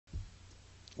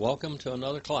Welcome to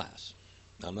another class,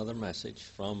 another message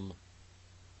from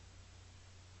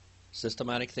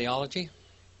Systematic Theology.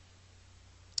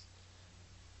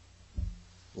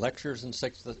 Lectures in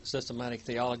Systematic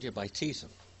Theology by Thiessen.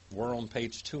 We're on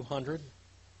page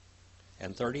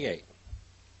 238.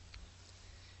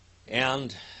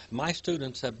 And my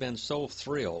students have been so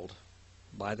thrilled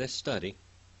by this study,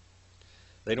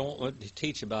 they don't want to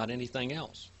teach about anything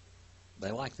else.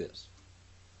 They like this.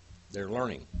 They're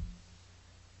learning.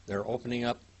 They're opening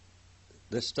up,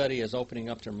 this study is opening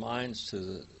up their minds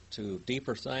to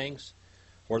deeper things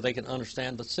where they can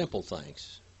understand the simple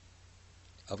things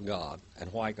of God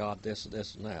and why God this,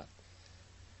 and that.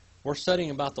 We're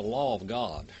studying about the law of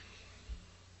God.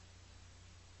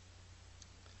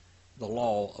 The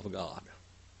law of God.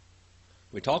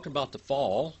 We talked about the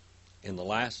fall in the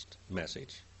last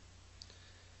message,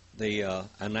 the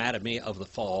anatomy of the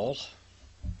fall,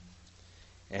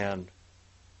 and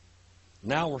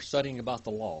now we're studying about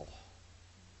the law.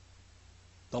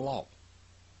 The law.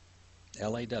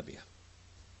 L-A-W.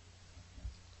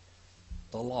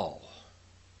 The law.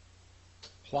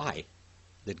 Why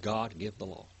did God give the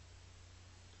law?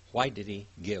 Why did He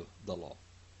give the law?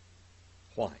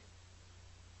 Why?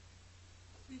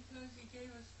 Because He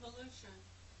gave us volition.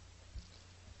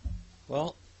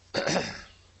 Well,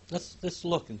 let's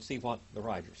look and see what the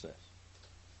writer says.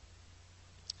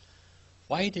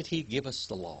 Why did He give us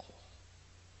the law?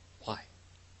 Why?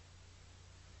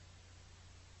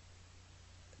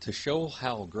 To show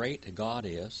how great God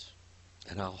is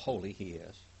and how holy He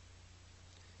is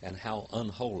and how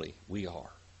unholy we are.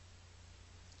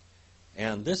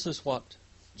 And this is what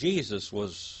Jesus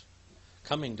was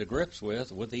coming to grips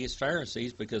with these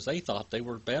Pharisees, because they thought they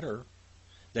were better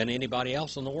than anybody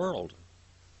else in the world.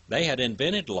 They had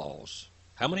invented laws.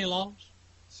 How many laws?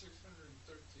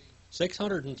 613.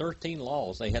 613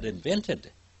 laws they had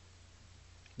invented,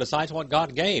 besides what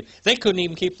God gave. They couldn't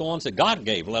even keep the ones that God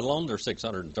gave, let alone their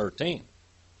 613.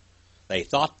 They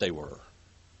thought they were.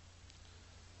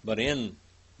 But in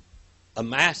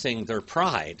amassing their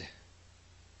pride,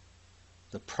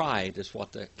 the pride is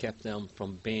what kept them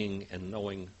from being and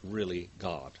knowing really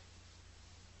God.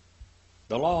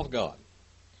 The law of God.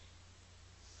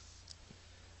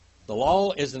 The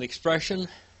law is an expression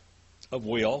of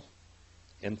will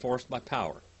enforced by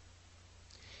power.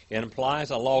 It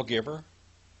implies a lawgiver,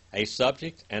 a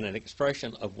subject, and an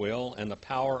expression of will, and the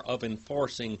power of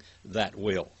enforcing that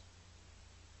will.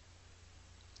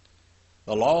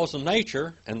 The laws of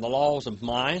nature, and the laws of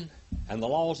mind, and the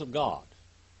laws of God.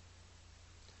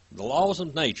 The laws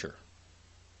of nature.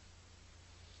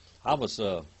 I was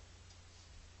at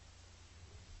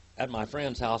my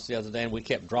friend's house the other day, and we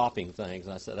kept dropping things.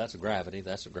 And I said, that's a gravity,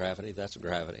 that's a gravity, that's a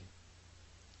gravity.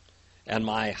 And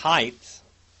my height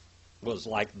was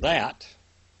like that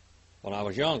when I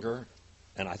was younger,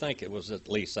 and I think it was at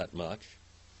least that much.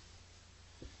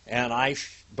 And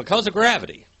because of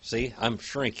gravity, see, I'm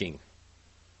shrinking.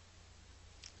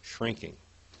 Shrinking.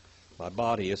 My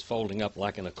body is folding up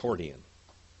like an accordion.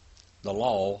 The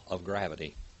law of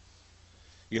gravity.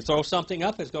 You throw something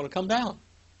up, it's going to come down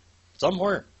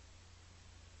somewhere.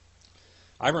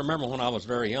 I remember when I was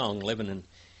very young, living in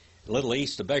a little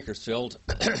east of Bakersfield,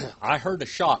 I heard a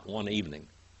shot one evening.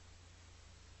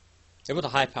 It was a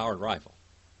high-powered rifle.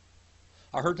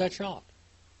 I heard that shot.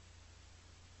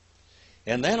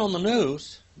 And then on the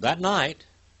news, that night,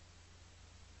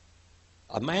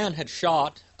 a man had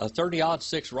shot a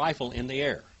 .30-06 rifle in the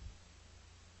air.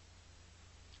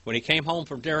 When he came home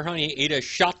from deer hunting, he just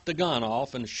shot the gun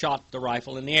off and shot the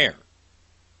rifle in the air.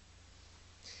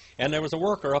 And there was a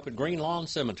worker up at Green Lawn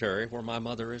Cemetery, where my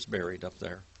mother is buried up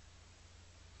there,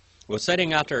 was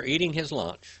sitting out there eating his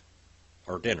lunch,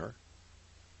 or dinner,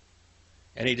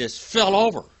 and he just fell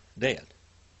over dead.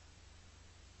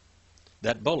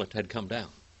 That bullet had come down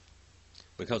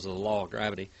because of the law of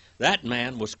gravity. That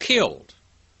man was killed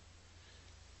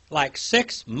like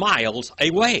 6 miles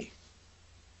away.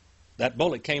 That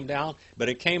bullet came down, but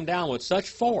it came down with such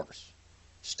force,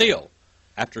 still,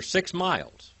 after 6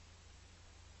 miles,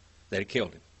 that it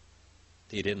killed him.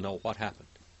 He didn't know what happened.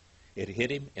 It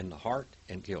hit him in the heart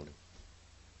and killed him.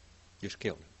 Just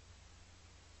killed him.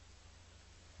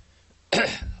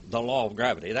 The law of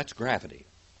gravity, that's gravity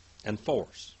and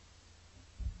force.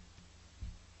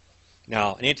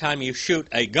 Now, anytime you shoot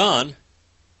a gun,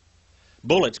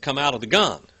 bullets come out of the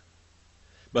gun.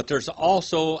 But there's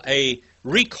also a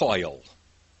recoil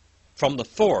from the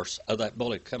force of that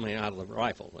bullet coming out of the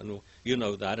rifle. And you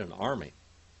know that in the Army.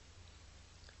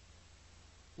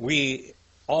 We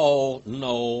all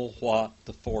know what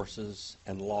the forces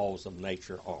and laws of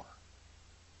nature are.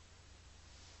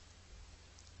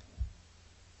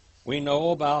 We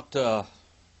know about the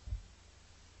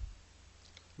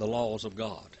laws of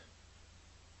God.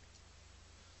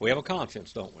 We have a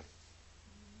conscience, don't we?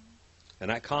 And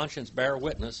that conscience bears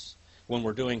witness when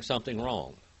we're doing something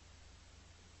wrong.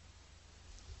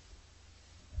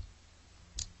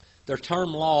 The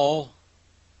term law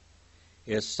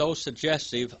is so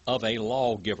suggestive of a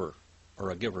lawgiver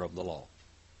or a giver of the law.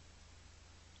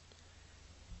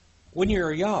 When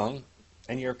you're young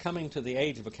and you're coming to the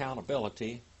age of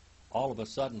accountability, all of a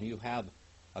sudden you have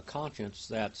a conscience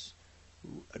that's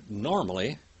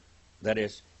normally, that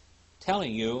is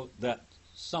telling you that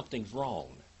something's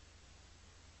wrong.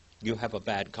 You have a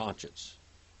bad conscience.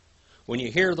 When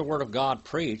you hear the Word of God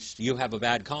preached, you have a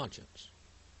bad conscience.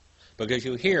 Because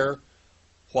you hear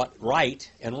what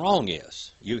right and wrong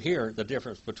is. You hear the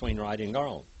difference between right and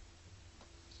wrong.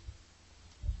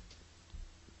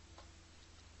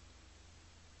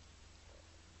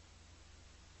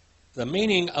 The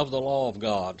meaning of the law of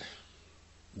God.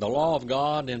 The law of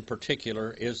God in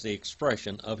particular is the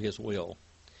expression of His will,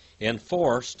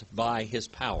 enforced by His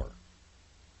power.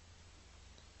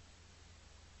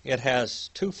 It has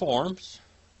two forms,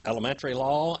 elementary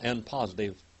law and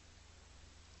positive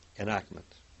enactment.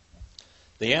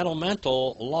 The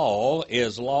elemental law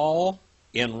is law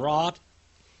enwrought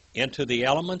into the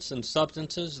elements and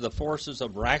substances, the forces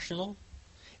of rational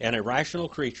and irrational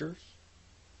creatures,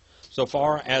 so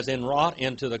far as enwrought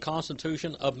into the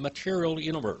constitution of material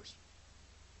universe.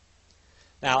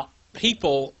 Now,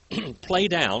 people play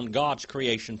down God's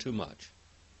creation too much.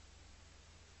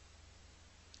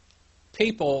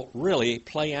 People really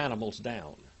play animals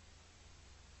down.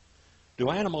 Do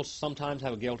animals sometimes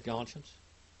have a guilty conscience?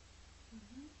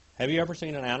 Mm-hmm. Have you ever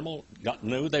seen an animal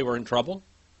knew they were in trouble?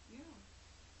 Yeah.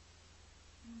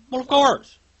 Mm-hmm. Well, of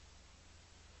course.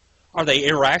 Are they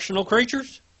irrational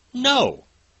creatures? No.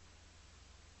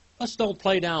 Let's don't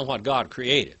play down what God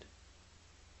created.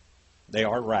 They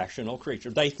are rational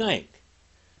creatures. They think.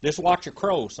 Just watch a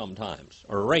crow sometimes,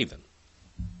 or a raven.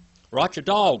 Watch a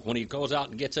dog when he goes out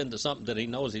and gets into something that he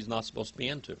knows he's not supposed to be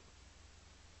into.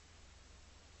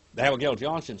 They have a guilty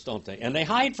conscience, don't they? And they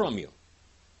hide from you.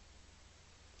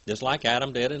 Just like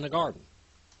Adam did in the garden.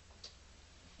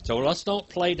 So let's don't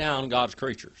play down God's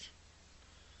creatures.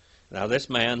 Now this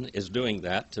man is doing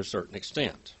that to a certain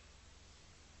extent.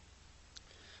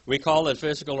 We call it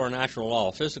physical or natural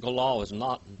law. Physical law is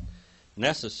not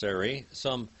necessary.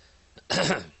 Some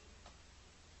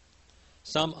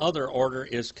other order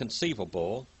is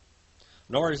conceivable,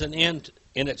 nor is an end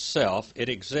in itself. It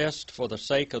exists for the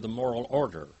sake of the moral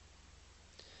order.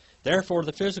 Therefore,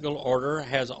 the physical order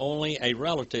has only a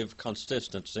relative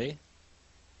consistency,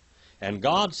 and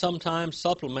God sometimes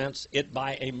supplements it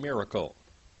by a miracle.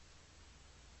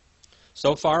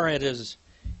 So far it is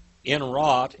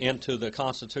inwrought into the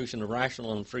constitution of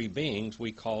rational and free beings,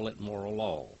 we call it moral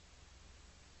law.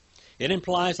 It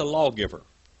implies a lawgiver,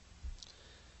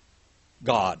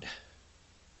 God,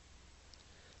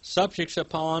 subjects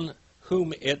upon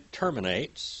whom it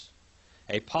terminates,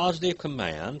 a positive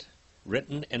command,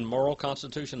 written in moral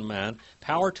constitution of man,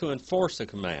 power to enforce the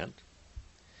command,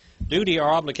 duty or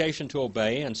obligation to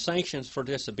obey, and sanctions for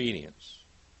disobedience.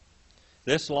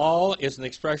 This law is an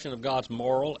expression of God's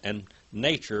moral and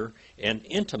nature and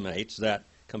intimates that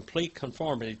complete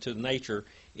conformity to nature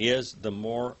is the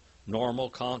more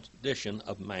normal condition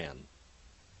of man.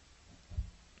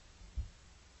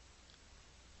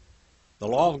 The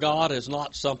law of God is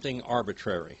not something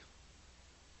arbitrary,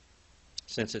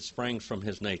 since it springs from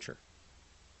His nature.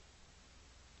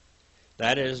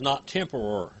 That it is not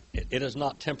temporal. It is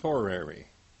not temporary,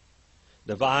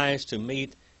 devised to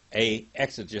meet a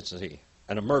exigency,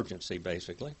 an emergency,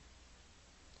 basically.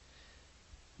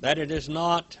 That it is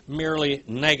not merely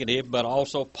negative, but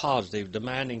also positive,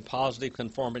 demanding positive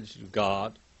conformity to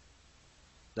God.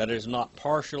 That it is not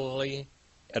partially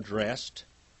addressed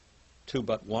to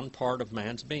but one part of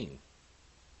man's being,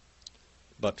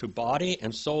 but to body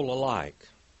and soul alike.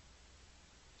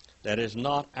 That is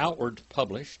not outward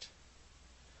published,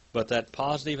 but that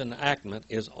positive enactment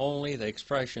is only the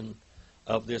expression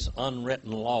of this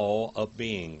unwritten law of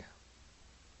being.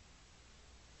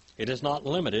 It is not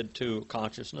limited to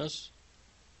consciousness,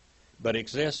 but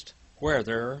exists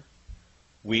whether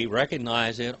we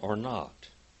recognize it or not.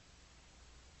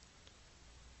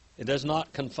 It does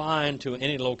not confine to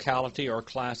any locality or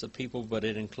class of people, but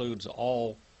it includes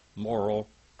all moral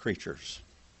creatures.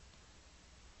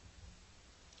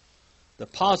 The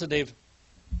positive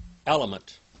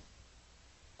element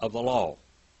of the law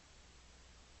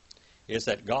is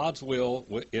that God's will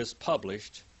is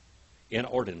published in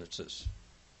ordinances.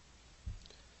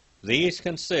 These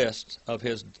consist of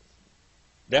His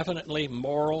definitely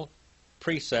moral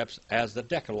precepts as the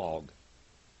Decalogue.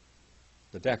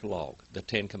 The Decalogue, the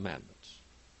Ten Commandments.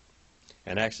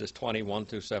 And Exodus 21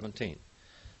 through 17.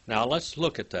 Now let's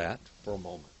look at that for a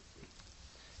moment.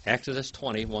 Exodus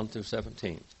 21 through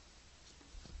 17.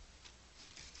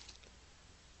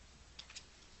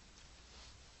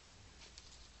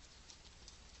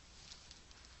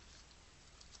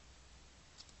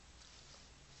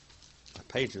 My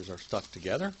pages are stuck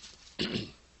together.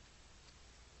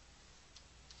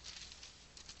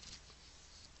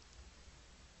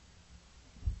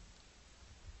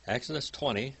 Exodus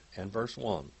 20 and verse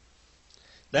 1.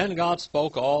 Then God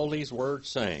spoke all these words,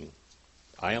 saying,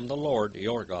 I am the Lord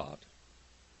your God.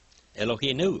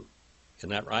 Elohinu. Isn't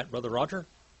that right, Brother Roger?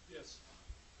 Yes.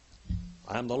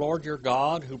 I am the Lord your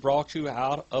God who brought you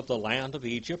out of the land of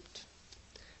Egypt,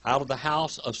 out of the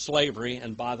house of slavery,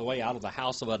 and by the way, out of the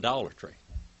house of idolatry.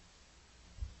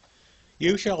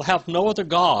 You shall have no other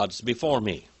gods before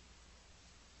me.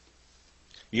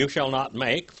 You shall not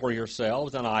make for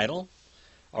yourselves an idol,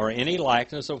 or any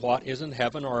likeness of what is in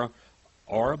heaven or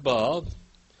above,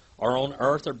 or on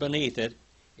earth or beneath it,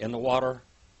 in the water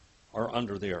or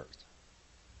under the earth.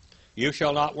 You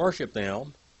shall not worship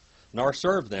them, nor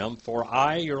serve them, for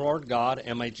I, your Lord God,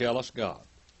 am a jealous God,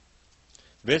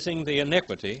 visiting the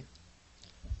iniquity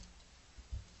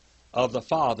of the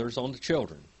fathers on the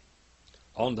children,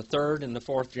 on the third and the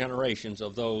fourth generations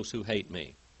of those who hate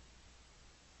me,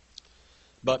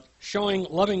 but showing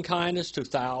loving kindness to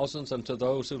thousands and to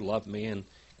those who love me and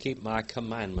keep my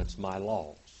commandments, my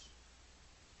laws.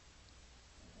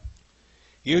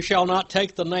 You shall not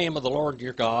take the name of the Lord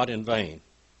your God in vain,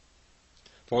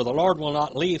 for the Lord will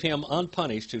not leave him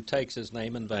unpunished who takes his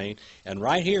name in vain. And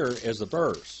right here is the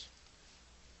verse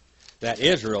that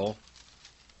Israel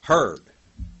heard.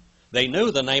 They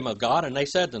knew the name of God, and they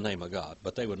said the name of God,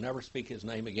 but they would never speak his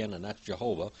name again, and that's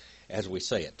Jehovah, as we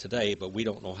say it today, but we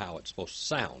don't know how it's supposed to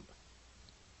sound.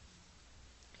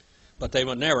 But they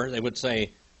would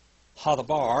say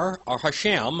Hadabar or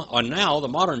Hashem, or now the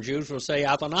modern Jews will say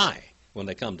Adonai when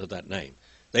they come to that name.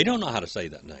 They don't know how to say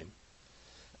that name.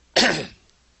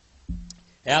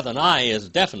 Adonai is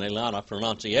definitely not a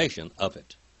pronunciation of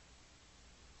it.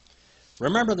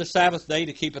 Remember the Sabbath day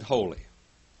to keep it holy.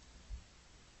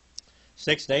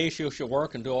 6 days you shall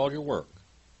work and do all your work.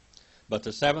 But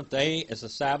the seventh day is the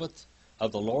Sabbath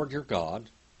of the Lord your God,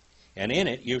 and in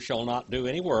it you shall not do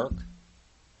any work,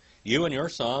 you and your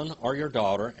son or your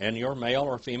daughter, and your male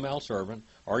or female servant,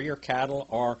 or your cattle,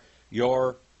 or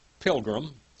your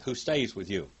pilgrim who stays with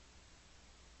you.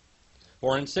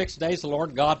 For in 6 days the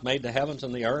Lord God made the heavens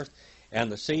and the earth,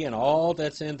 and the sea and all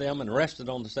that's in them, and rested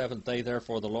on the seventh day.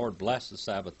 Therefore the Lord blessed the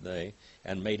Sabbath day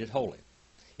and made it holy.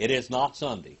 It is not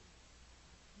Sunday.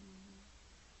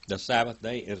 The Sabbath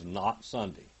day is not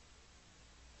Sunday.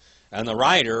 And the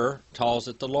writer calls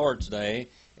it the Lord's Day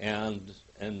and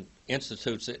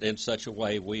institutes it in such a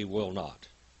way we will not.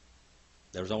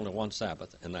 There's only one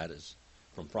Sabbath, and that is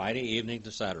from Friday evening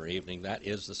to Saturday evening. That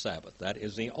is the Sabbath. That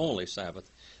is the only Sabbath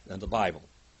in the Bible.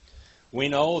 We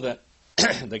know that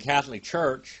the Catholic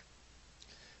Church,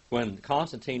 when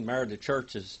Constantine married the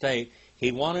church as a state,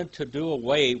 he wanted to do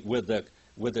away with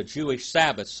the Jewish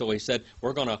Sabbath. So he said,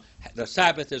 the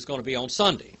Sabbath is going to be on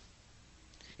Sunday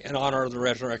in honor of the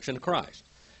resurrection of Christ.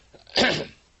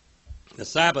 The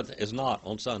Sabbath is not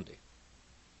on Sunday.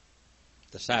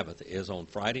 The Sabbath is on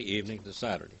Friday evening to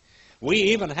Saturday. We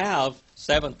even have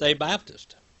Seventh-day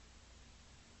Baptist.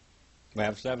 We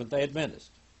have Seventh-day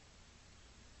Adventist.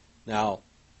 Now,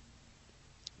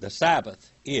 the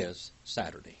Sabbath is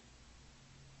Saturday.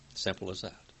 Simple as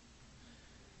that.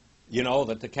 You know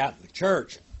that the Catholic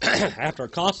Church, after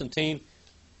Constantine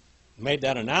made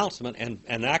that announcement and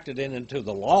enacted it into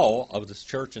the law of this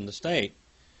church and the state,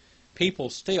 people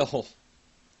still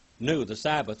knew the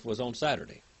Sabbath was on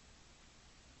Saturday.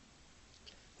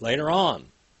 Later on,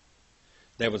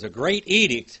 there was a great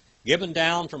edict given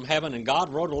down from heaven, and God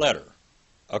wrote a letter,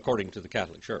 according to the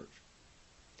Catholic Church.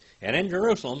 And in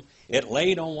Jerusalem, it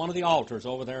laid on one of the altars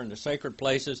over there in the sacred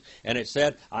places, and it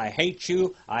said, I hate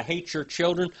you, I hate your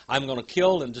children, I'm going to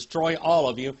kill and destroy all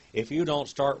of you if you don't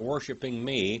start worshiping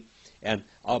me and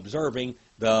observing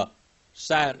the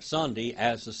Sunday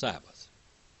as the Sabbath.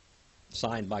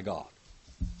 Signed by God.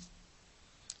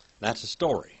 That's a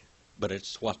story, but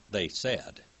it's what they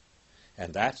said.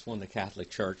 And that's when the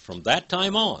Catholic Church, from that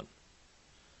time on,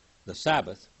 the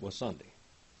Sabbath was Sunday.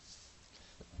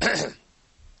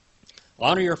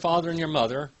 Honor your father and your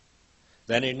mother,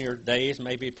 that in your days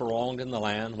may be prolonged in the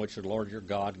land which the Lord your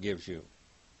God gives you.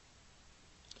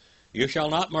 You shall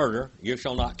not murder. You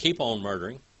shall not keep on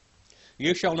murdering.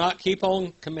 You shall not keep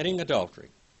on committing adultery.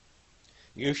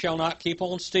 You shall not keep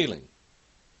on stealing.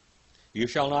 You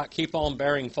shall not keep on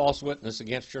bearing false witness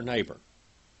against your neighbor.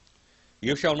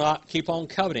 You shall not keep on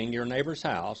coveting your neighbor's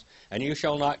house, and you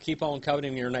shall not keep on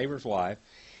coveting your neighbor's wife,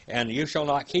 and you shall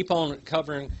not keep on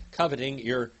coveting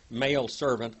your male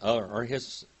servant or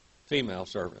his female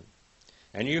servant.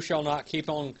 And you shall not keep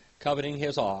on coveting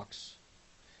his ox.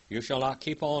 You shall not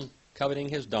keep on coveting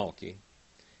his donkey.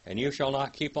 And you shall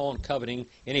not keep on coveting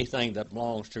anything that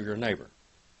belongs to your neighbor.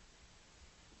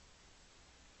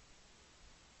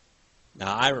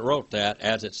 Now, I wrote that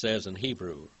as it says in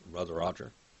Hebrew, Brother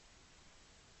Roger.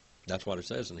 That's what it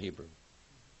says in Hebrew.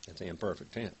 It's the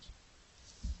imperfect tense.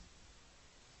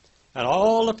 And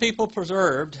all the people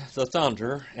preserved the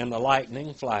thunder and the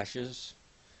lightning flashes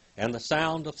and the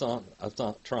sound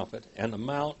of trumpet and the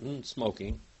mountain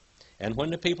smoking. And when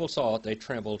the people saw it, they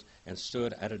trembled and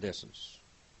stood at a distance.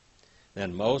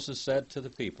 Then Moses said to the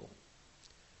people,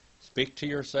 "Speak to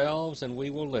yourselves, and we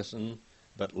will listen,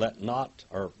 but let not,"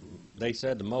 or they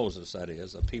said to Moses, that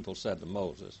is, the people said to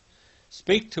Moses,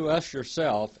 "Speak to us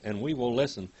yourself, and we will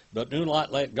listen, but do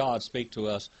not let God speak to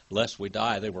us, lest we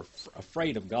die." They were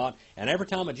afraid of God, and every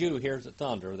time a Jew hears the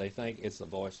thunder, they think it's the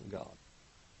voice of God.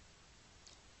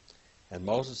 And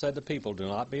Moses said to the people, "Do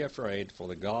not be afraid, for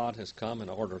the God has come in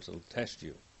order to test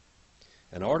you,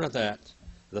 in order that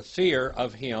the fear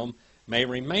of him may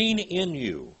remain in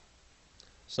you,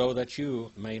 so that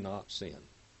you may not sin."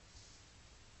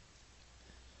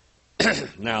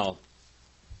 Now,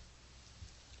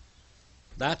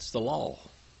 that's the law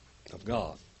of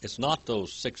God. It's not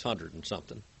those 600 and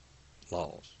something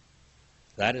laws.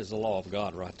 That is the law of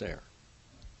God right there.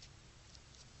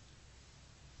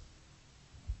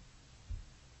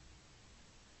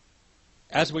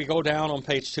 As we go down on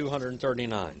page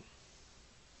 239,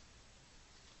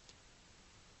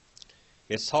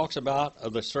 it talks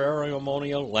about the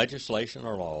ceremonial legislation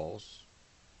or laws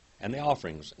and the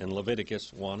offerings in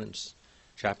Leviticus 1 and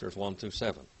chapters 1 through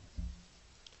 7.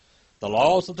 The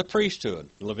laws of the priesthood,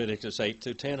 Leviticus 8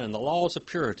 through 10, and the laws of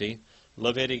purity,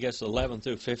 Leviticus 11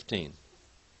 through 15.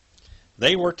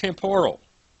 They were temporal,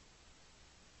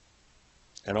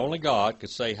 and only God could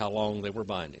say how long they were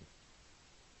binding.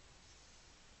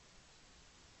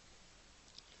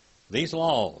 These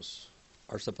laws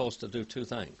are supposed to do two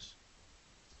things: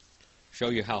 show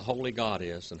you how holy God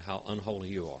is and how unholy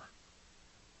you are.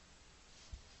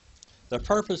 The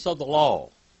purpose of the law: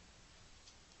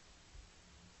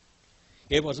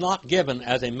 it was not given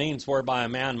as a means whereby a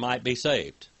man might be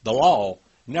saved. The law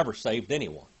never saved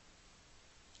anyone.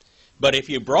 But if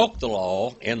you broke the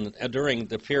law during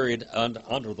the period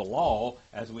under the law,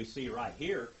 as we see right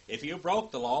here, if you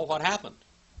broke the law, what happened?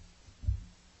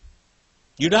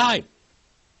 You died.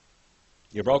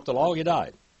 You broke the law, you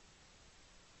died.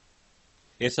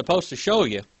 It's supposed to show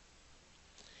you,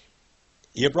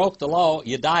 you broke the law,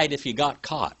 you died if you got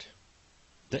caught.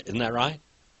 Isn't that right?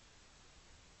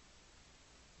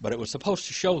 But it was supposed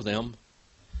to show them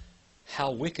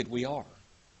how wicked we are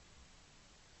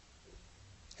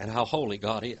and how holy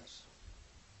God is.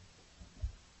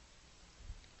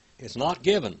 It's not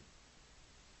given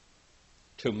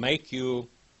to make you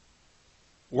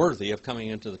worthy of coming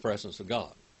into the presence of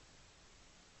God.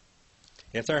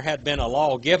 If there had been a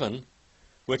law given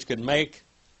which could make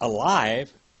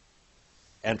alive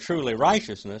and truly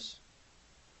righteousness,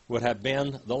 would have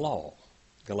been the law,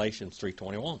 Galatians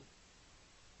 3:21.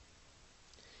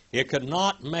 It could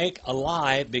not make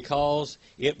alive because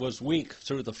it was weak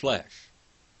through the flesh,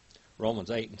 Romans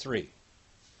 8 and 3.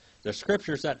 The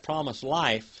scriptures that promise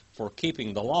life for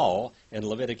keeping the law in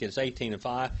Leviticus 18 and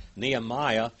 5,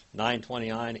 Nehemiah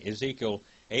 9:29, Ezekiel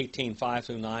 18:5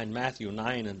 through 9, Matthew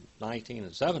 9 and 19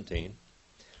 and 17,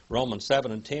 Romans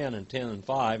 7 and 10 and 10 and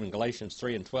 5, and Galatians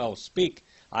 3 and 12 speak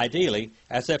ideally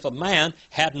as if a man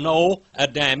had no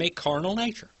Adamic carnal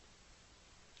nature.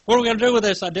 What are we going to do with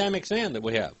this Adamic sin that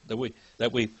we have,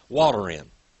 that we water in?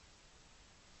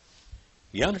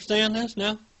 You understand this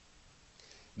now?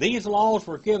 These laws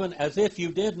were given as if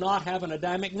you did not have an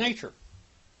Adamic nature.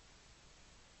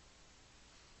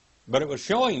 But it was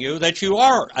showing you that you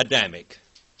are Adamic,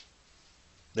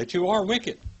 that you are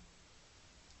wicked.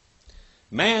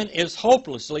 Man is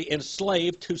hopelessly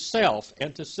enslaved to self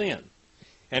and to sin,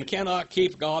 and cannot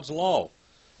keep God's law.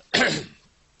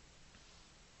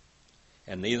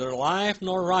 And neither life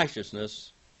nor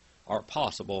righteousness are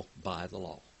possible by the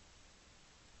law.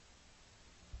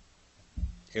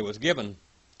 It was given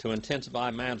to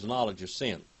intensify man's knowledge of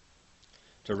sin,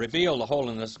 to reveal the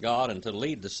holiness of God, and to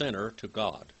lead the sinner to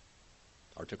God,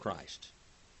 or to Christ,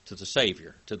 to the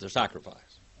Savior, to the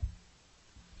sacrifice.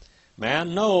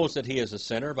 Man knows that he is a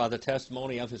sinner by the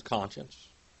testimony of his conscience.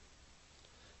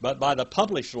 but by the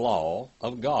published law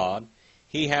of God,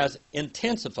 he has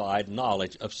intensified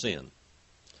knowledge of sin.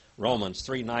 Romans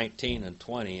 3:19 and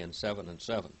 20 and 7 and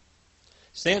 7.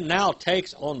 Sin now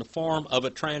takes on the form of a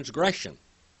transgression.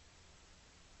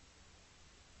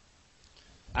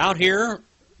 Out here,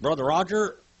 Brother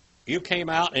Roger, you came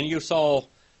out and you saw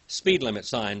speed limit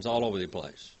signs all over the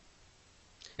place.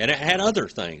 And it had other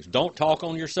things. Don't talk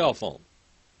on your cell phone.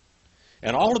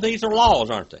 And all of these are laws,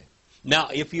 aren't they? Now,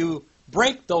 if you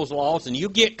break those laws and you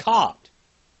get caught,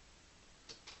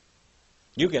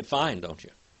 you get fined, don't you?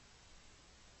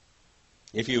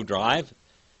 If you drive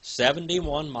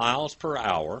 71 miles per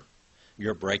hour,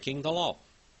 you're breaking the law.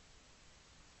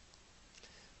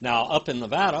 Now, up in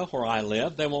Nevada, where I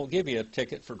live, they won't give you a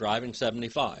ticket for driving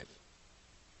 75.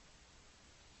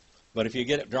 But if you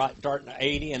get it starting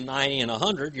 80 and 90 and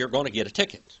 100, you're going to get a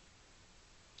ticket.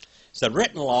 So the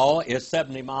written law is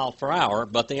 70 miles per hour,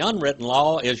 but the unwritten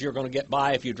law is you're going to get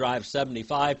by if you drive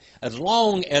 75, as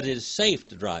long as it is safe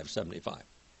to drive 75.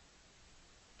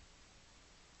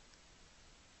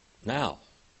 Now,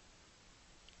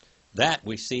 that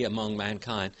we see among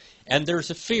mankind. And there's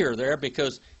a fear there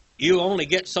because you only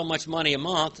get so much money a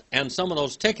month, and some of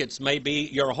those tickets may be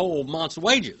your whole month's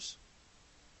wages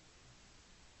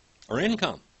or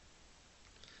income.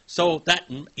 So that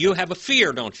you have a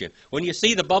fear, don't you? When you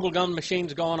see the bubble gum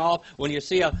machines going off, when you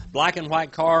see a black and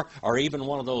white car, or even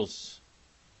one of those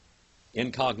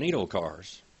incognito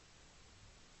cars,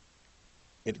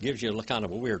 it gives you a kind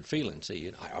of a weird feeling.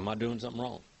 See, am I doing something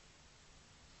wrong?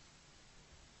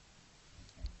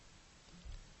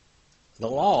 The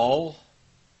law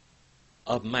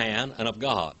of man and of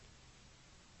God.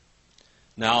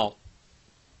 Now,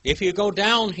 if you go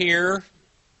down here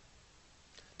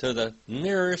to the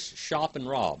nearest shop and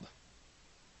rob,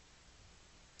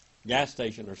 gas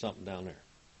station or something down there,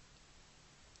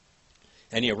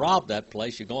 and you rob that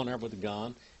place, you go in there with a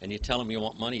gun, and you tell them you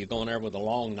want money, you go in there with a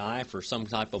long knife or some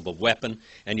type of a weapon,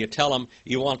 and you tell them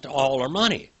you want all their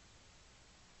money.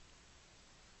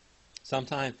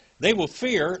 Sometimes they will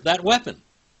fear that weapon,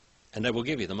 and they will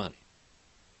give you the money.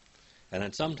 And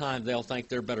then sometimes they'll think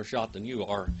they're a better shot than you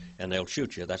are, and they'll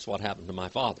shoot you. That's what happened to my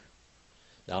father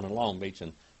down in Long Beach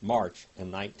in March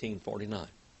in 1949.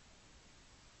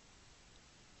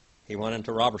 He went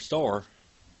into a robber store,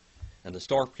 and the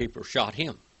storekeeper shot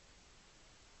him.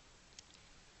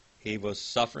 He was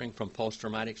suffering from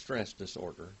post-traumatic stress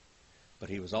disorder, but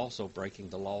he was also breaking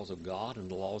the laws of God and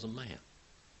the laws of man.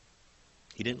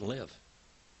 He didn't live.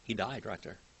 He died right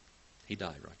there. He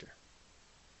died right there.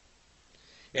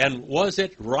 And was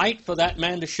it right for that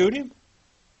man to shoot him?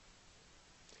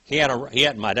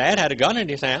 My dad had a gun in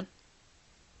his hand.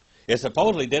 It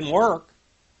supposedly didn't work,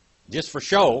 just for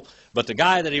show, but the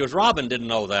guy that he was robbing didn't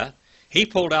know that. He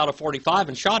pulled out a .45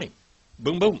 and shot him.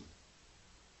 Boom, boom.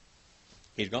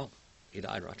 He's gone. He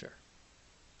died right there.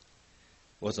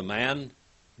 Was the man,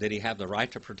 did he have the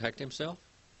right to protect himself?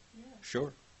 Yeah.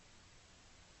 Sure.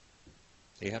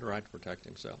 He had a right to protect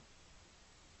himself.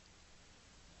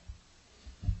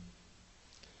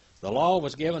 The law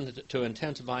was given to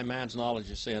intensify man's knowledge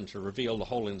of sin, to reveal the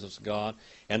holiness of God,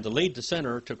 and to lead the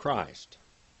sinner to Christ.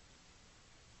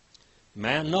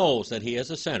 Man knows that he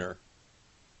is a sinner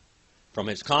from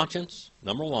his conscience,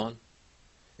 number one,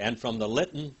 and from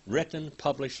the written,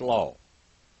 published law.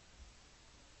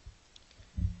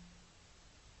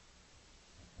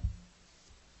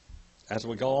 As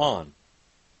we go on,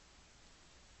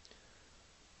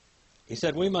 he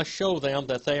said, we must show them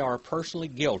that they are personally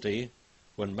guilty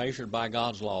when measured by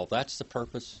God's law. That's the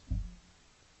purpose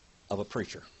of a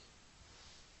preacher.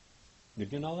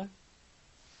 Did you know that?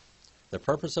 The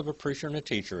purpose of a preacher and a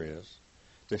teacher is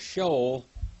to show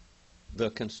the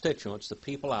constituents, the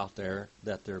people out there,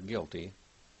 that they're guilty,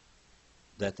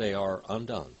 that they are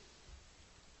undone.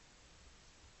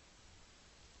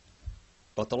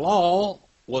 But the law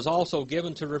was also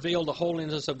given to reveal the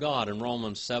holiness of God in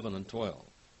Romans 7 and 12.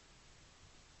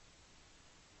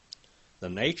 The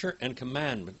nature and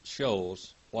commandment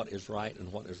shows what is right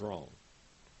and what is wrong.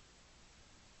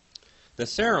 The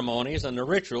ceremonies and the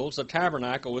rituals, the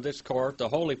tabernacle with its court, the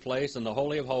holy place and the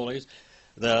Holy of Holies,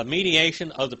 the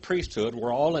mediation of the priesthood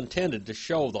were all intended to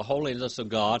show the holiness of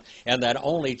God, and that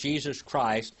only Jesus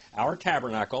Christ, our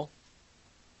tabernacle,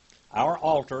 our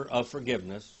altar of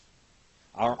forgiveness,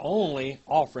 our only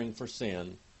offering for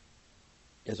sin,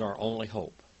 is our only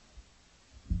hope.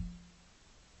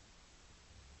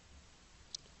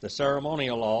 The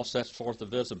ceremonial law sets forth the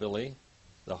visibility,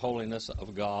 the holiness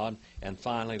of God, and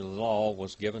finally the law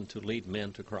was given to lead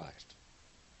men to Christ.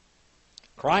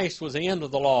 Christ was the end of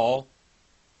the law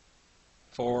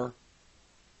for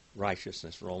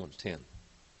righteousness, Romans 10.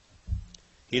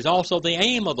 He's also the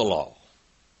aim of the law.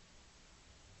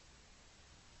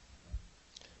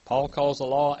 Paul calls the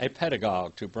law a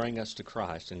pedagogue to bring us to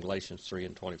Christ in Galatians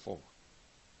 3:24.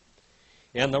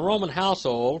 In the Roman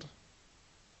household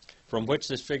from which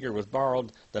this figure was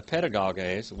borrowed, the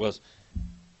pedagogues was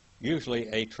usually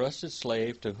a trusted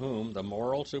slave to whom the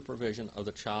moral supervision of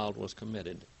the child was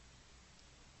committed.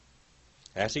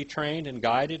 As he trained and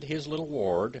guided his little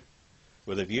ward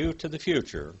with a view to the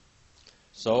future,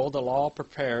 so the law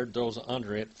prepared those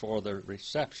under it for the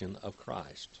reception of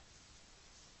Christ.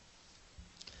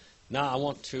 Now I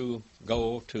want to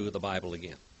go to the Bible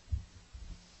again.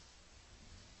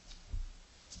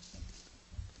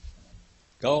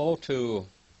 Go to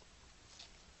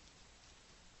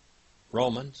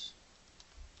Romans,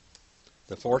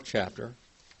 the 4th chapter,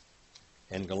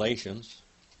 and Galatians,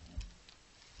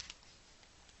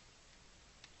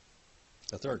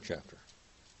 the 3rd chapter.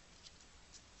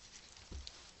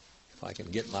 If I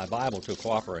can get my Bible to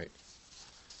cooperate.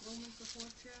 Romans the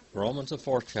 4th chapter. Romans, the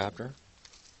 4th chapter,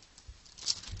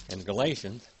 and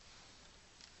Galatians,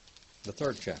 the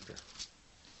 3rd chapter.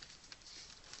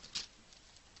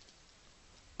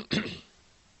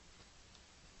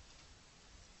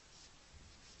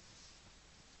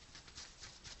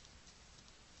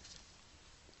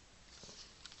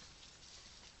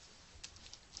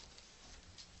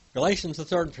 Galatians, the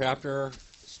 3rd chapter,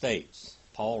 states,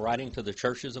 Paul writing to the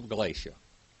churches of Galatia,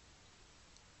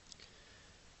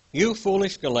 "You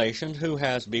foolish Galatians, who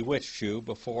has bewitched you,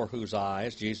 before whose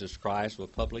eyes Jesus Christ was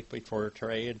publicly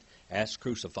portrayed as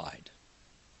crucified?"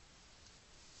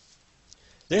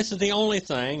 This is the only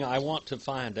thing I want to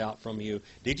find out from you.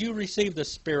 Did you receive the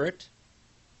Spirit,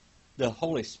 the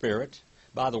Holy Spirit,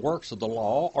 by the works of the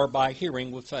law or by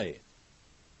hearing with faith?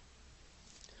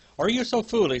 Are you so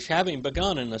foolish, having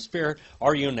begun in the Spirit,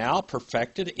 are you now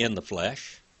perfected in the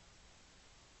flesh?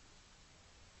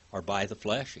 Or by the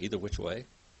flesh, either which way?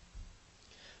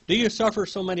 Do you suffer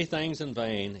so many things in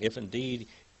vain, if indeed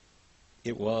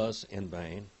it was in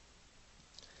vain?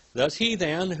 Does he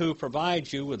then, who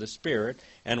provides you with the Spirit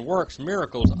and works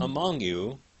miracles among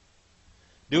you,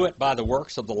 do it by the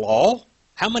works of the law?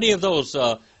 How many of those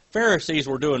Pharisees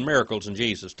were doing miracles in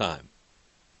Jesus' time?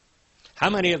 How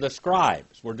many of the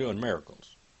scribes were doing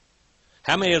miracles?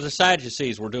 How many of the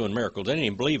Sadducees were doing miracles? They didn't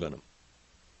even believe in them.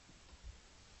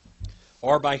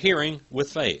 Or by hearing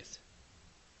with faith?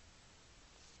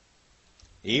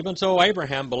 Even so,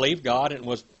 Abraham believed God and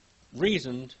was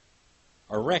reasoned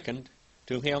or reckoned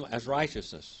to him as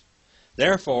righteousness.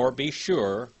 Therefore, be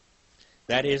sure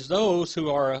that it is those who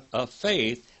are of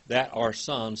faith that are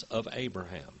sons of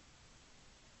Abraham.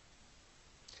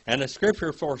 And the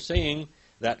Scripture foreseeing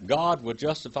that God would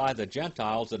justify the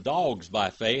Gentiles, the dogs, by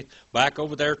faith, back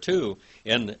over there too.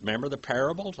 And remember the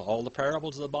parables, all the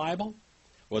parables of the Bible?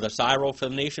 Where the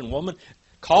Syrophoenician woman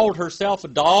called herself a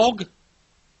dog,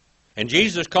 and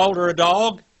Jesus called her a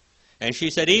dog, and she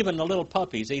said, even the little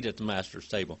puppies eat at the Master's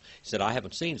table. He said, I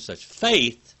haven't seen such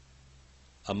faith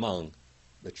among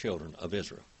the children of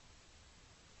Israel.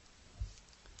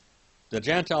 The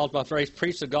Gentiles by faith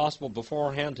preached the gospel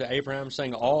beforehand to Abraham,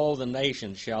 saying, all the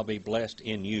nations shall be blessed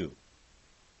in you.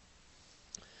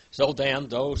 So then,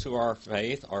 those who are of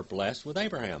faith are blessed with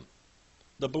Abraham,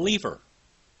 the believer.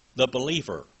 The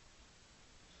believer.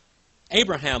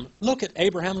 Abraham, look at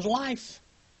Abraham's life.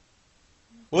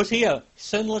 Was he a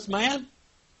sinless man?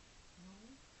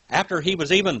 After he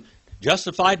was even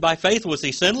justified by faith, was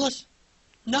he sinless?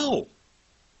 No.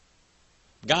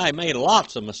 Guy made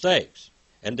lots of mistakes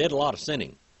and did a lot of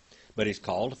sinning. But he's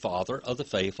called the father of the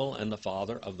faithful and the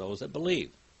father of those that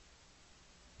believe.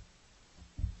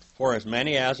 For as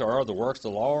many as are of the works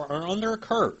of the law are under a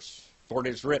curse. For it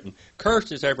is written,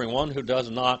 cursed is everyone who does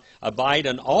not abide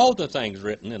in all the things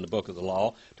written in the book of the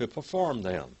law to perform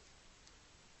them.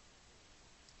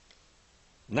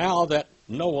 Now that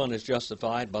no one is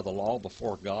justified by the law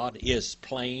before God is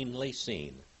plainly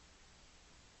seen.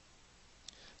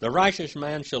 The righteous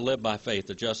man shall live by faith,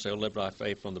 the just shall live by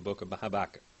faith, from the book of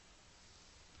Habakkuk.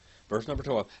 Verse number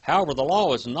 12. However, the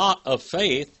law is not of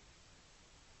faith.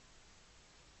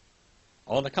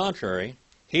 On the contrary,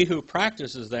 he who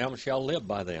practices them shall live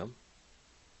by them.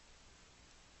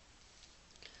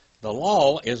 The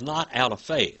law is not out of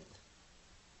faith.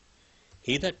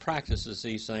 He that practices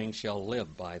these things shall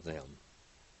live by them.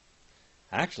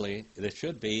 Actually, it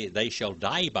should be, they shall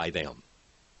die by them.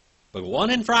 But one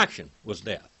infraction was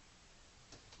death.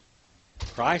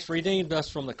 Christ redeemed us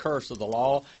from the curse of the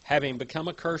law, having become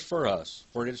a curse for us.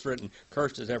 For it is written,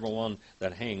 cursed is everyone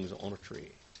that hangs on a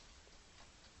tree.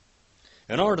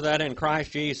 In order that in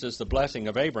Christ Jesus the blessing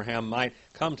of Abraham might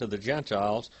come to the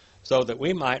Gentiles, so that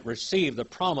we might receive the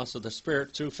promise of the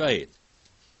Spirit through faith.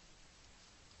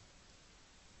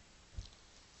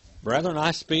 Brethren,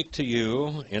 I speak to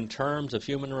you in terms of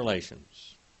human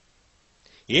relations.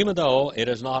 Even though it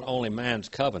is not only man's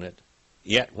covenant,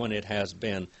 yet when it has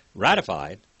been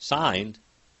ratified, signed,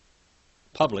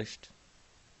 published,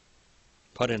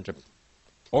 put into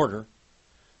order,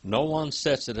 no one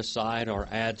sets it aside or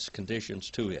adds conditions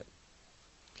to it.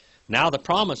 Now the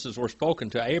promises were spoken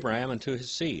to Abraham and to his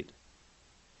seed.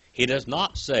 He does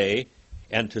not say,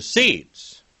 and to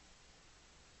seeds,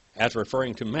 as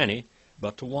referring to many,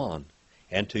 but to one,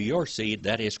 and to your seed,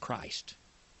 that is Christ.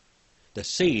 The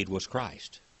seed was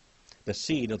Christ, the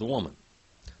seed of the woman,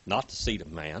 not the seed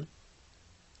of man.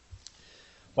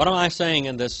 What am I saying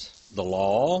in this? The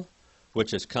law,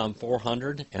 which has come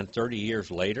 430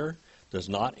 years later, does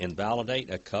not invalidate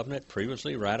a covenant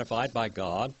previously ratified by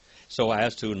God so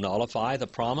as to nullify the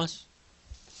promise.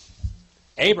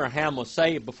 Abraham was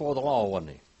saved before the law,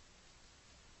 wasn't he?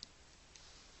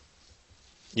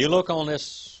 You look on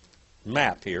this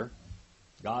map here,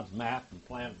 God's map and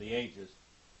plan of the ages.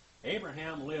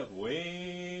 Abraham lived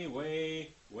way, way,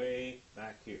 way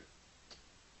back here.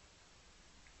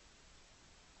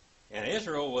 And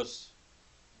Israel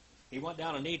he went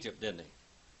down in Egypt, didn't he?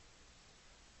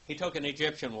 He took an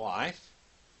Egyptian wife,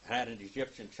 had an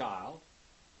Egyptian child,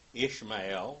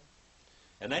 Ishmael,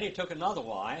 and then he took another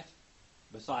wife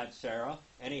besides Sarah,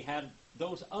 and he had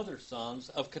those other sons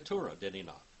of Keturah, did he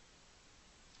not?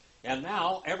 And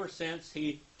now, ever since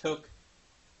he took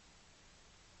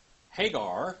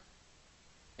Hagar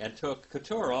and took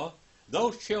Keturah,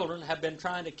 those children have been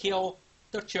trying to kill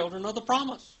the children of the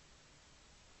promise.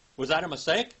 Was that a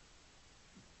mistake?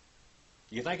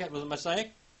 You think it was a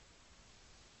mistake?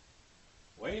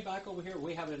 Way back over here,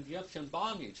 we have Egyptian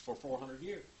bondage for 400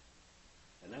 years.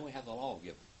 And then we have the law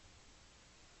given.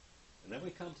 And then we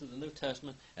come to the New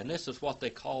Testament, and this is what they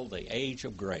call the age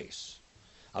of grace.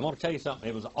 I'm going to tell you something.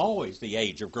 It was always the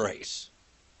age of grace.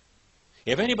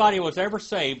 If anybody was ever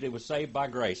saved, it was saved by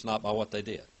grace, not by what they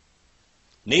did.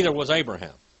 Neither was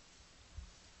Abraham.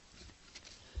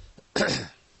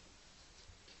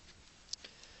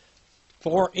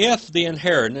 For if the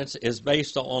inheritance is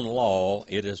based on law,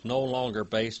 it is no longer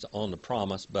based on the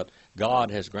promise, but God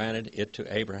has granted it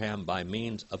to Abraham by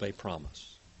means of a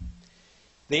promise.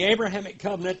 The Abrahamic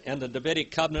covenant and the Davidic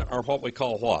covenant are what we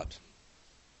call what?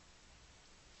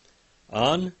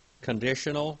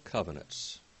 Unconditional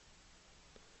covenants.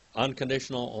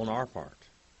 Unconditional on our part.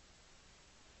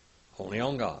 Only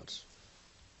on God's.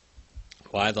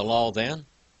 Why the law then?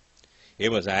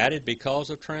 It was added because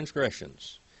of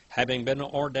transgressions, having been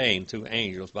ordained through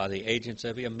angels by the agency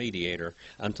of a mediator,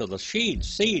 until the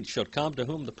seed should come to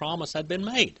whom the promise had been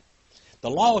made. The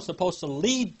law was supposed to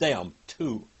lead them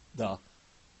to the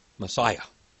Messiah,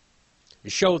 to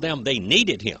show them they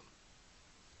needed him.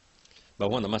 But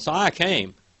when the Messiah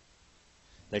came,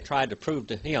 they tried to prove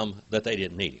to him that they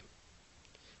didn't need him.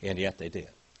 And yet they did.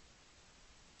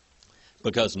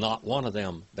 Because not one of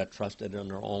them that trusted in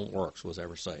their own works was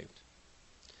ever saved.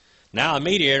 Now, a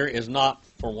mediator is not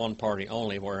for one party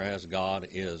only, whereas God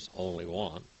is only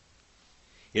one.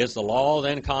 Is the law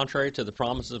then contrary to the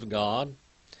promises of God?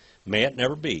 May it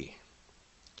never be.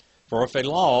 For if a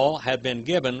law had been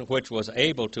given which was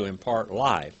able to impart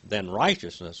life, then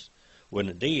righteousness would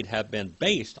indeed have been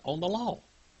based on the law.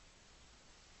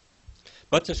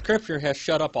 But the Scripture has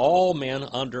shut up all men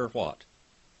under what?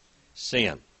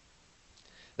 Sin.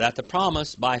 That the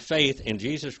promise by faith in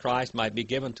Jesus Christ might be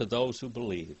given to those who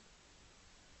believe.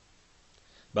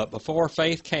 But before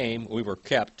faith came, we were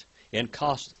kept in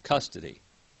custody.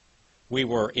 We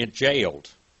were jailed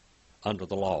under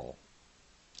the law,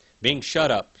 being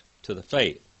shut up to the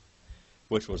faith,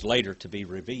 which was later to be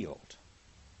revealed.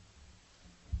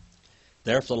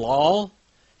 Therefore, the law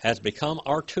has become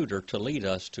our tutor to lead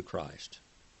us to Christ,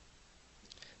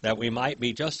 that we might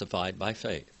be justified by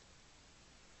faith.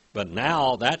 But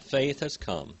now that faith has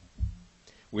come,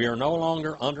 we are no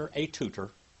longer under a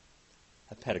tutor,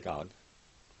 a pedagogue.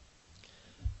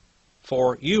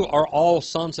 For you are all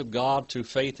sons of God through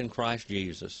faith in Christ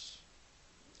Jesus.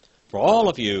 For all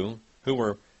of you who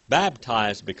were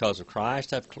baptized because of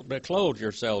Christ have clothed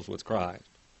yourselves with Christ.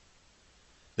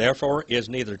 Therefore is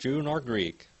neither Jew nor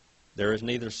Greek, there is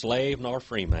neither slave nor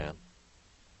free man,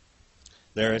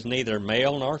 there is neither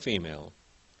male nor female,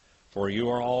 for you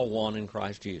are all one in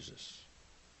Christ Jesus.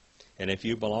 And if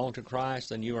you belong to Christ,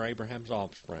 then you are Abraham's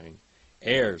offspring,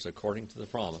 heirs according to the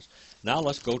promise. Now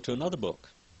let's go to another book.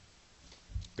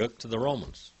 Go to the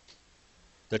Romans.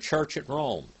 The church at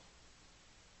Rome,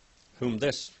 whom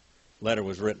this letter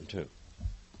was written to.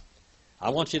 I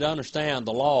want you to understand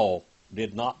the law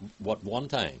did not what one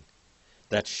thing,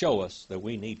 that show us that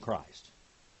we need Christ,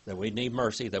 that we need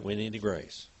mercy, that we need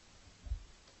grace.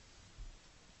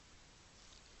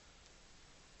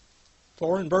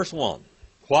 For in verse 1,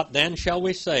 what then shall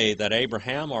we say that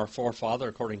Abraham, our forefather,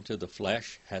 according to the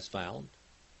flesh, has found?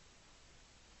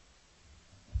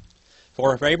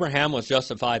 For if Abraham was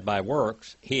justified by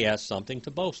works, he has something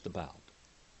to boast about,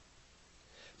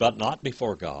 but not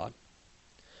before God.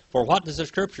 For what does the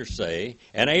Scripture say?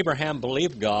 And Abraham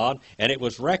believed God, and it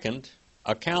was reckoned,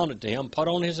 accounted to him, put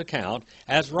on his account,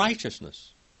 as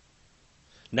righteousness.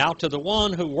 Now to the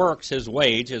one who works, his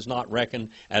wage is not reckoned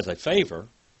as a favor,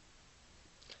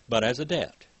 but as a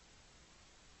debt.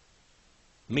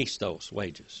 Mistos,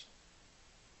 wages.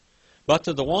 But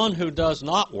to the one who does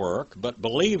not work, but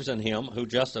believes in him who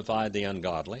justified the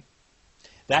ungodly,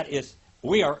 that is,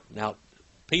 we are, now,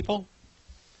 people,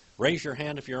 raise your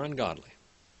hand if you're ungodly.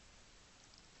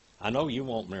 I know you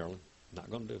won't, Marilyn. Not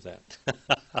going to do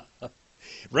that.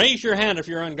 Raise your hand if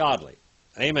you're ungodly.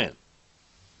 Amen.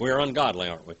 We're ungodly,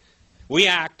 aren't we? We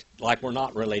act like we're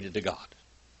not related to God.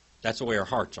 That's the way our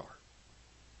hearts are.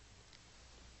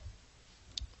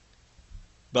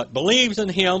 But believes in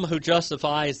him who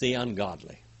justifies the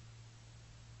ungodly.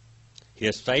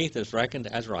 His faith is reckoned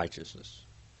as righteousness.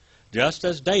 Just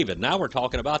as David, now we're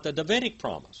talking about the Davidic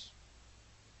promise.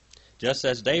 Just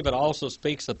as David also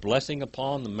speaks of blessing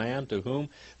upon the man to whom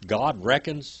God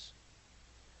reckons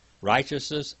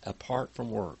righteousness apart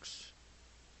from works.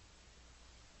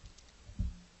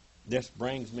 This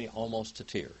brings me almost to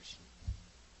tears.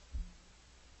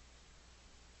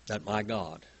 That my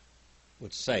God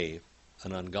would save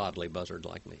an ungodly buzzard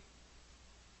like me.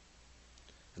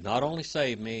 And not only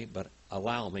save me, but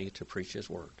allow me to preach His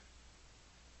Word.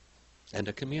 And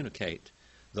to communicate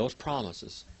those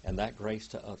promises and that grace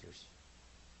to others.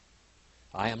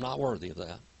 I am not worthy of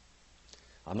that.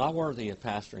 I'm not worthy of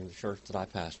pastoring the church that I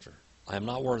pastor. I am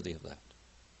not worthy of that.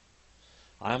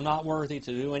 I am not worthy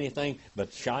to do anything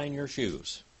but shine your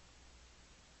shoes.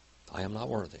 I am not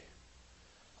worthy.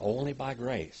 Only by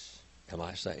grace am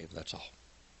I saved, that's all.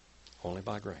 Only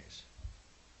by grace.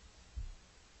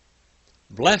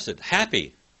 Blessed,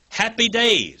 happy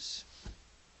days.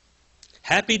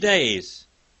 Happy days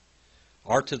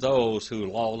are to those whose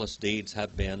lawless deeds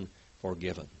have been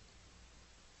forgiven.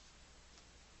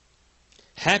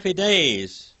 Happy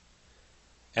days,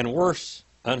 and worse,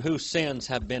 and whose sins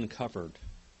have been covered.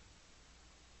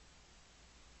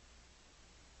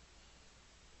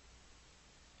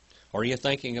 Are you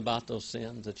thinking about those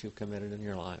sins that you've committed in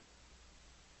your life?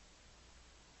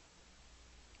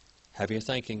 Are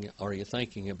you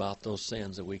thinking about those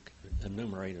sins that we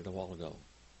enumerated a while ago?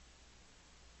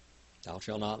 Thou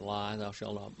shalt not lie, thou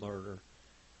shalt not murder,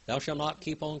 thou shalt not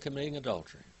keep on committing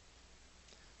adultery,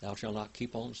 thou shalt not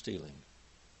keep on stealing,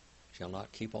 shalt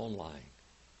not keep on lying.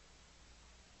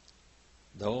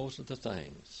 Those are the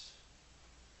things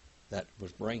that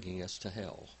was bringing us to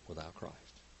hell without Christ.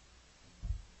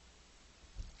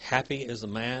 Happy is the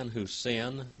man whose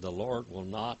sin the Lord will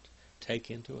not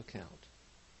take into account.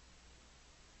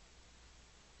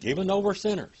 Even though we're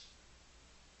sinners,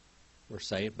 we're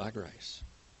saved by grace.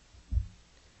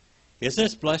 Is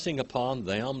this blessing upon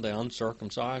them, the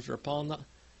uncircumcised, or upon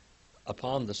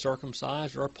the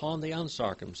circumcised, or upon the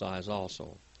uncircumcised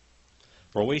also?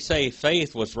 For we say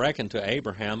faith was reckoned to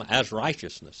Abraham as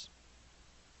righteousness.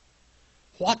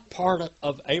 What part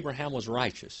of Abraham was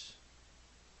righteous?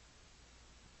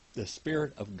 The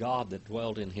Spirit of God that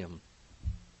dwelled in him.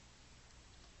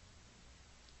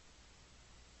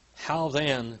 How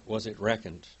then was it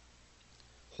reckoned?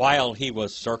 While he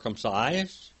was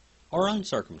circumcised or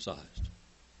uncircumcised?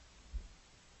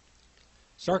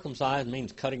 Circumcised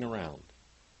means cutting around.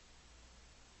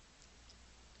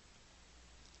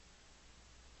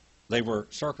 They were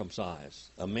circumcised.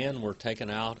 The men were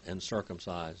taken out and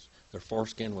circumcised. Their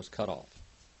foreskin was cut off.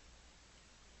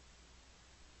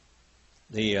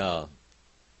 The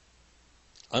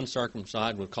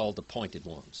uncircumcised were called the pointed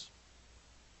ones.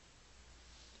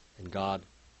 And God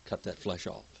cut that flesh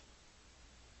off.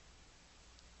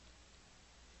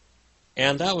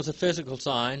 And that was a physical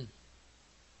sign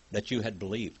that you had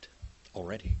believed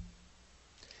already.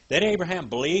 Did Abraham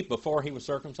believe before he was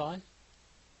circumcised?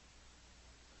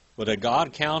 Well, did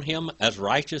God count him as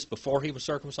righteous before he was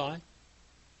circumcised?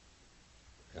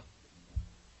 Yeah.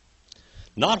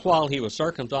 Not while he was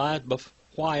circumcised, but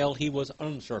while he was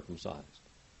uncircumcised.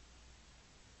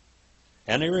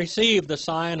 And he received the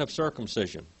sign of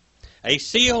circumcision, a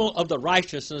seal of the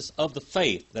righteousness of the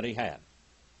faith that he had.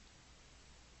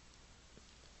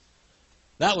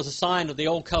 That was a sign of the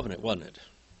old covenant, wasn't it?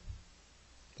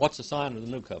 What's the sign of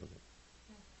the new covenant?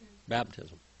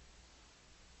 Baptism.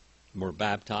 were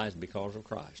baptized because of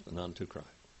Christ and unto Christ.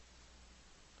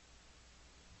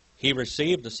 He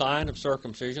received the sign of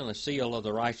circumcision, the seal of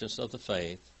the righteousness of the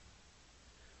faith,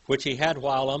 which he had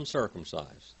while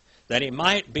uncircumcised, that he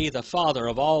might be the father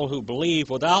of all who believe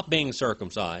without being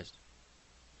circumcised.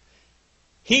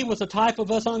 He was a type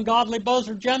of us ungodly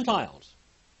buzzard Gentiles,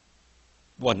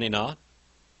 wasn't he not?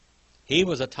 He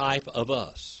was a type of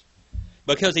us,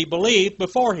 because he believed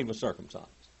before he was circumcised.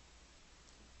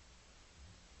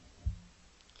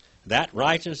 That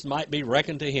righteousness might be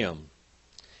reckoned to him,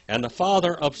 and the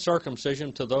father of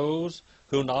circumcision to those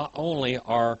who not only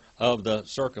are of the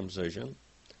circumcision,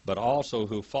 but also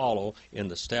who follow in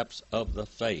the steps of the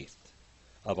faith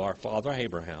of our father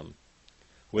Abraham,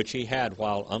 which he had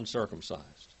while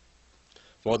uncircumcised.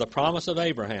 For the promise of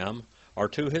Abraham are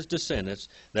to his descendants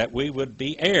that we would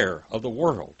be heir of the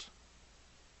world,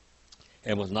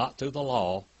 and was not through the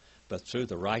law, but through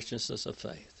the righteousness of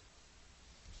faith.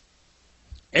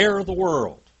 Heir of the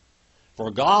world. For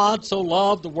God so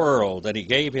loved the world that he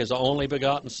gave his only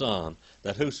begotten Son,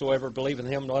 that whosoever believeth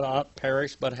in him will not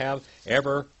perish, but have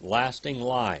everlasting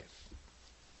life.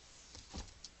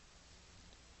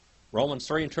 Romans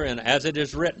 3:10, as it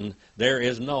is written, there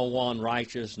is no one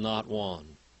righteous, not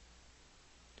one.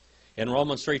 In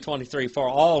Romans 3:23, for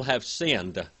all have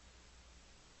sinned.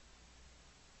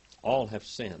 All have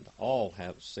sinned. All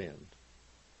have sinned.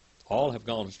 All have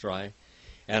gone astray.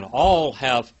 And all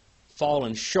have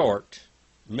fallen short,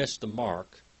 missed the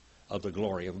mark of the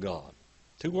glory of God.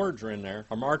 Two words are in there.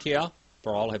 Hamartia,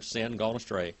 for all have sinned, gone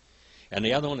astray. And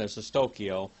the other one is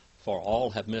astokio, for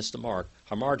all have missed the mark.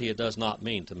 Hamartia does not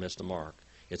mean to miss the mark.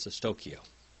 It's astokio.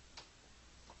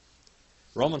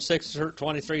 Romans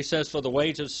 6:23 says, for the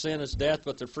wages of sin is death,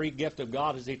 but the free gift of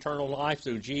God is eternal life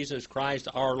through Jesus Christ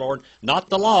our Lord. Not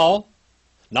the law,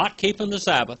 not keeping the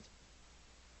Sabbath.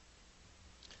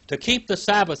 To keep the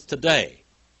Sabbath today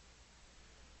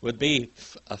would be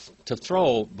to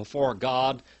throw before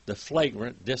God the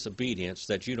flagrant disobedience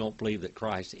that you don't believe that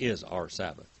Christ is our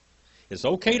Sabbath. It's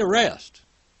okay to rest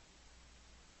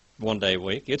one day a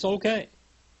week. It's okay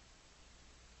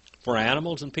for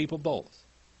animals and people both.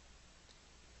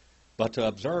 But to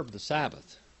observe the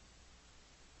Sabbath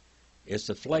is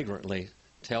to flagrantly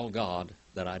tell God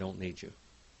that I don't need you.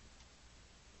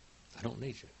 I don't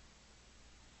need you.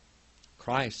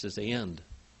 Christ is the end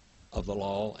of the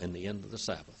law and the end of the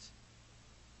Sabbath.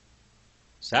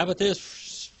 Sabbath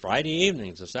is Friday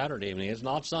evenings or Saturday evening. It's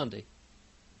not Sunday.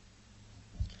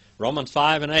 Romans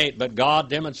 5:8, but God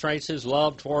demonstrates his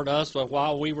love toward us, but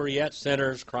while we were yet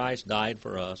sinners, Christ died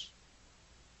for us.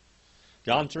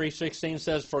 John 3:16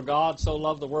 says, for God so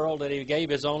loved the world that he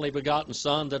gave his only begotten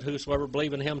Son, that whosoever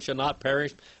believe in him shall not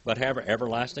perish, but have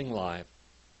everlasting life.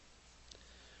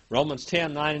 Romans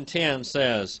 10:9 and 10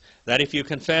 says that if you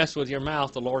confess with your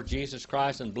mouth the Lord Jesus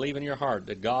Christ and believe in your heart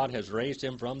that God has raised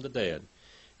him from the dead,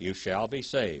 you shall be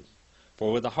saved.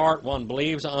 For with the heart one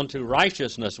believes unto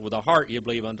righteousness, with the heart you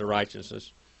believe unto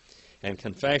righteousness, and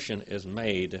confession is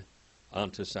made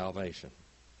unto salvation.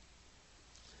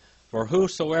 For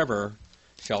whosoever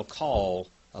shall call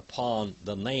upon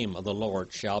the name of the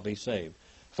Lord shall be saved.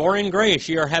 For in grace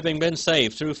ye are having been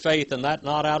saved through faith, and that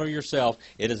not out of yourself.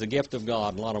 It is a gift of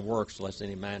God, not of works, lest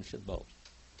any man should boast.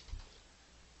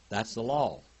 That's the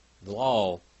law. The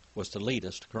law was to lead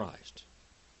us to Christ.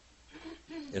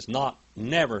 It's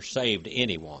never saved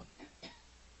anyone.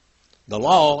 The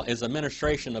law is a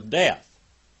ministration of death.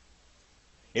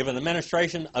 It was a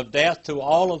ministration of death to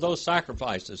all of those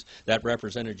sacrifices that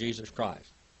represented Jesus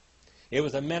Christ. It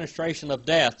was a ministration of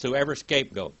death to every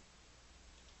scapegoat,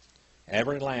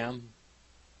 every lamb,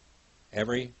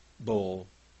 every bull,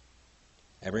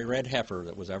 every red heifer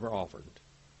that was ever offered.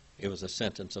 It was a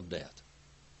sentence of death.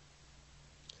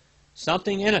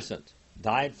 Something innocent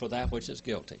died for that which is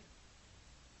guilty.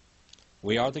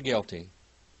 We are the guilty.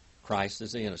 Christ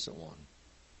is the innocent one.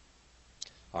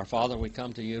 Our Father, we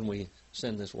come to you and we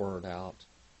send this word out,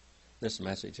 this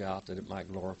message out, that it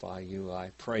might glorify you.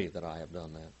 I pray that I have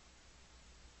done that.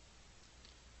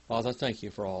 Father, thank you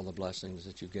for all the blessings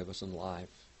that you give us in life.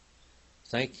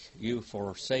 Thank you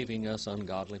for saving us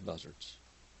ungodly buzzards,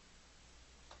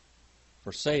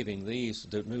 for saving these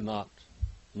that knew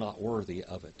not worthy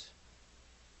of it.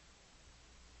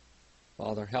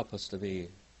 Father, help us to be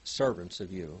servants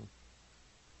of you,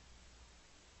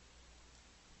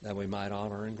 that we might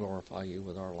honor and glorify you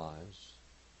with our lives.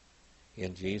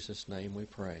 In Jesus' name we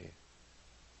pray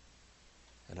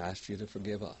and ask you to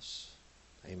forgive us.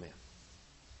 Amen.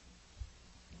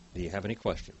 Do you have any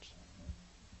questions?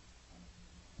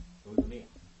 Go to me.